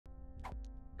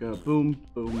Go boom,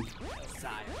 boom.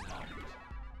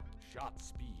 Shot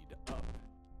speed up.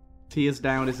 Tears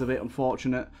down is a bit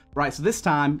unfortunate. Right, so this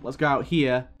time, let's go out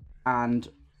here and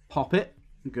pop it.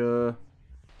 Go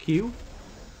Q.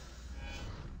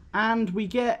 And we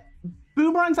get...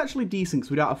 Boomerang's actually decent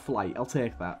because we don't have flight. I'll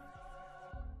take that.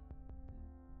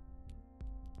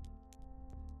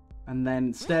 And then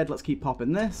instead, let's keep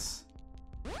popping this.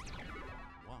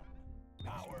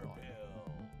 Power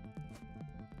pill.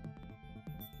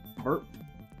 Burp.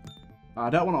 I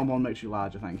don't want it on one makes you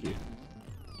larger, thank you.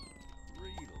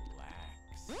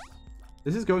 Relax.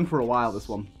 This is going for a while, this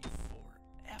one.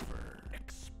 Forever.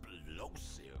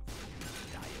 Explosive.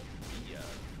 Diarrhea.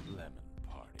 Lemon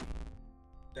party.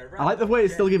 I like the way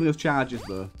it's still giving us charges,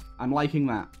 though. I'm liking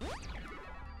that.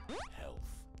 Health.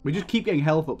 We just keep getting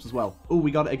health ups as well. Oh,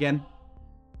 we got it again.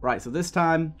 Right, so this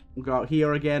time, we'll go out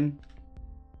here again.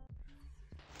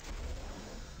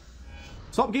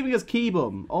 Stop giving us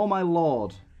Keybum. Oh, my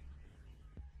lord.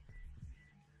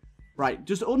 Right,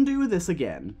 just undo this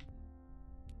again.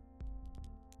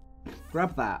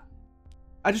 Grab that.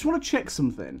 I just want to check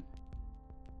something.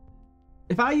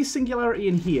 If I use Singularity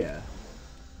in here...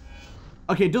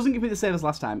 Okay, it doesn't give me the same as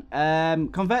last time.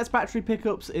 Converts battery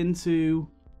pickups into...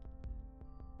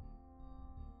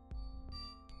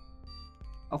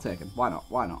 I'll take him. Why not?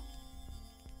 Why not?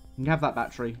 You can have that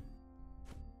battery.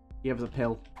 Give us a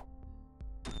pill.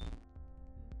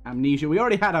 Amnesia. We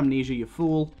already had amnesia, you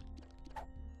fool.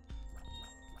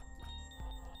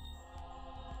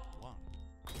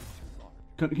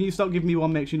 Can you stop giving me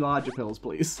one makes you larger pills,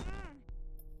 please?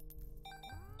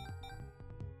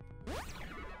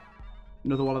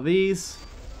 Another one of these.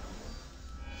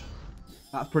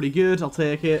 That's pretty good. I'll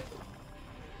take it.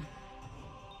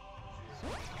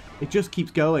 It just keeps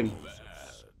going.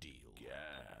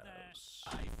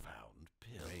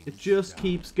 It just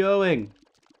keeps going.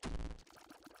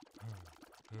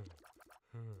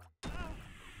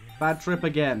 Bad trip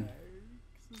again.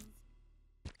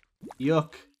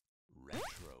 Yuck.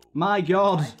 My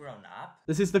god.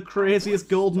 This is the craziest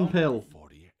golden pill.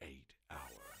 48-hour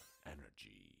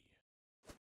energy.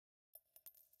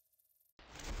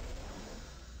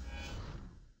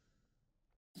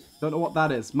 Don't know what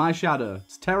that is. My shadow.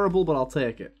 It's terrible, but I'll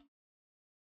take it.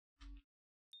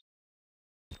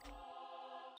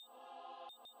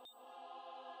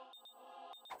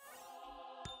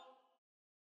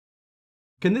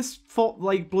 Can this,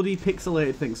 like, bloody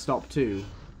pixelated thing stop too?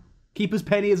 Keeper's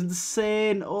Penny is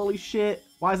insane. Holy shit.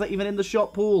 Why is that even in the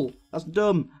shot pool? That's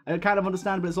dumb. I kind of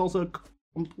understand, but it's also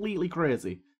completely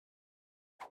crazy.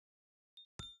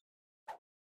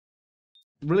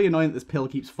 Really annoying that this pill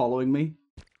keeps following me.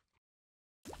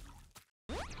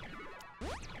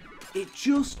 It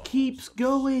just keeps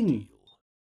going.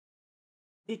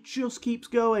 It just keeps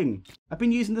going. I've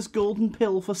been using this golden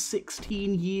pill for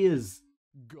 16 years.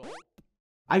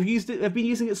 I've been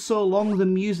using it so long the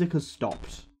music has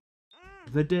stopped.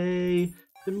 The day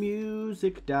the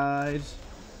music died.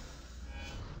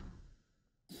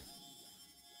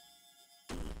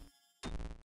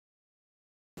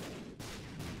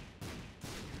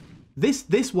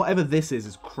 This whatever this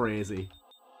is crazy.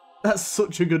 That's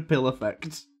such a good pill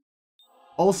effect.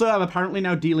 Also, I'm apparently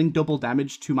now dealing double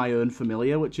damage to my own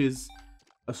familiar, which is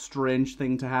a strange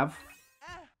thing to have.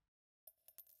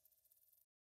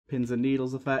 Pins and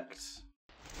needles effect.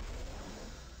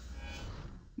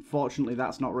 Unfortunately,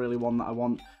 that's not really one that I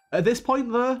want. At this point,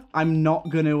 though, I'm not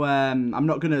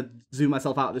gonna zoom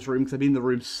myself out of this room because I've been in the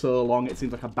room so long. It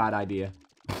seems like a bad idea.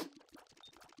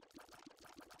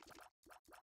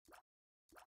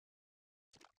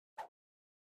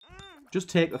 Just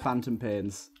take the phantom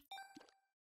pains.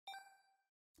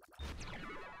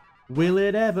 Will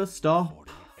it ever stop?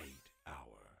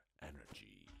 48-hour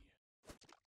energy.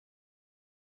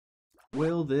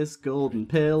 Will this golden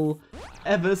pill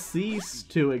ever cease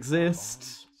to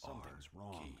exist? Something's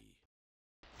wrong.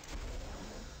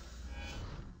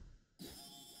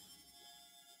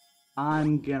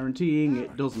 I'm guaranteeing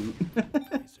it doesn't.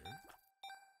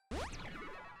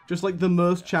 Just like the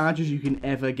most charges you can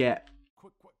ever get.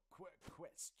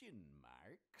 Question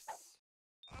marks.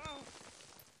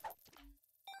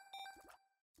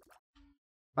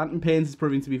 Phantom Pains is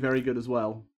proving to be very good as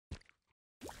well.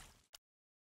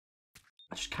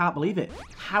 I just can't believe it.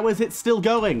 How is it still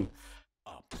going?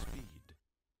 Up speed.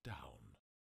 Down.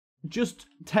 Just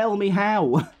tell me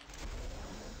how.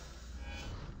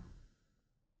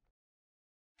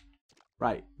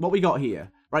 Right, what we got here?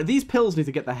 Right, these pills need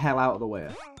to get the hell out of the way.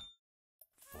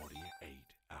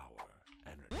 48-hour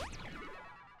energy.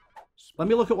 Let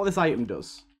me look at what this item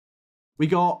does. We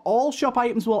got all shop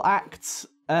items will act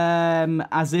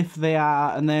as if they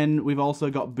are, and then we've also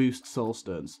got boost soul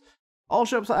stones. All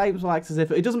shop items will act as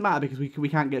if... It doesn't matter because we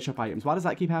can't get shop items. Why does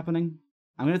that keep happening?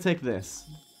 I'm going to take this.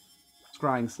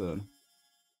 Scrying stone.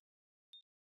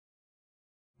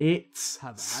 It's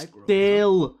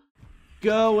still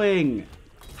going.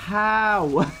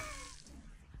 How?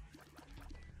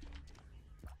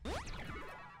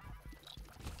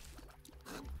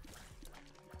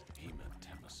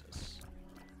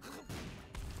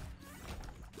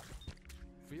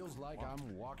 Feels like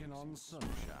I'm walking on sunshine.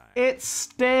 It's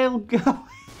still going.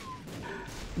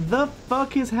 The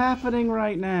fuck is happening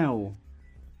right now?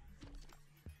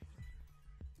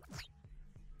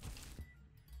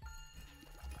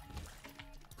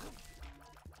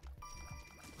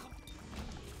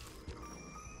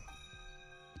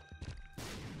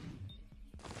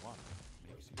 What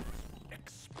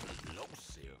makes you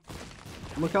explosive?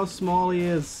 Look how small he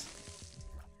is.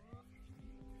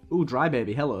 Ooh, dry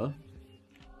baby, hello.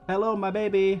 Hello, my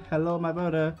baby. Hello, my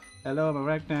butter. Hello, my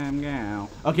ragtime gal.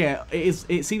 Okay,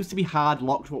 it seems to be hard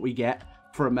locked what we get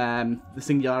from the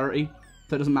singularity,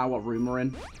 so it doesn't matter what room we're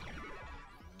in.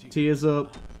 Tears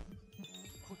up.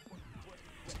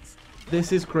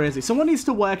 This is crazy. Someone needs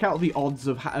to work out the odds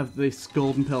of this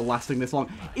golden pill lasting this long.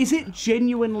 Is it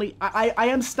genuinely... I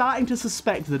am starting to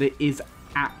suspect that it is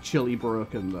actually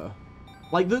broken, though.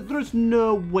 Like, there's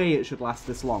no way it should last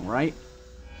this long, right?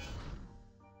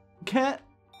 Cat?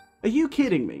 Are you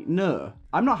kidding me? No,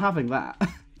 I'm not having that.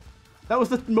 That was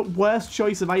the worst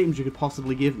choice of items you could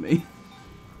possibly give me.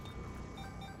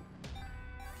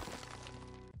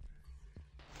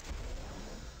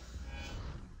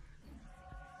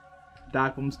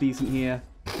 Dark Bomb's decent here.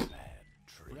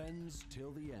 Friends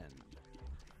till the end.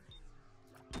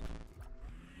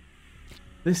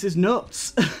 This is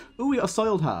nuts. Ooh, we got a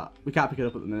soiled heart. We can't pick it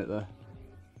up at the minute, though.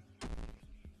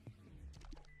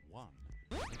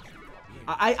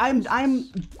 I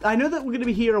know that we're going to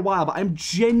be here a while, but I'm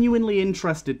genuinely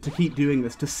interested to keep doing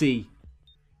this to see.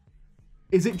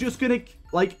 Is it just going to,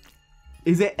 like,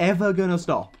 is it ever going to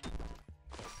stop?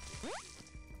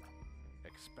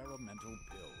 Experimental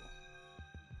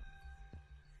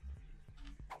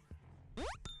pill.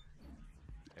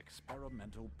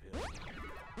 Experimental pill.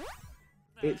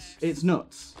 It's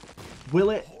nuts. Will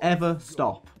it ever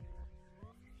stop?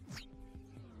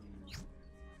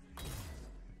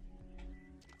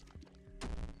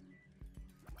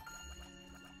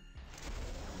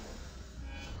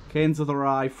 Canes of the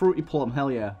Rye, Fruity Plum,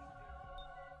 hell yeah.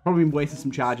 Probably been wasting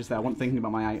some charges there, I wasn't thinking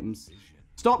about my items.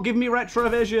 Stop giving me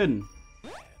retrovision!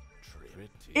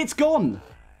 It's gone!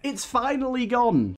 It's finally gone!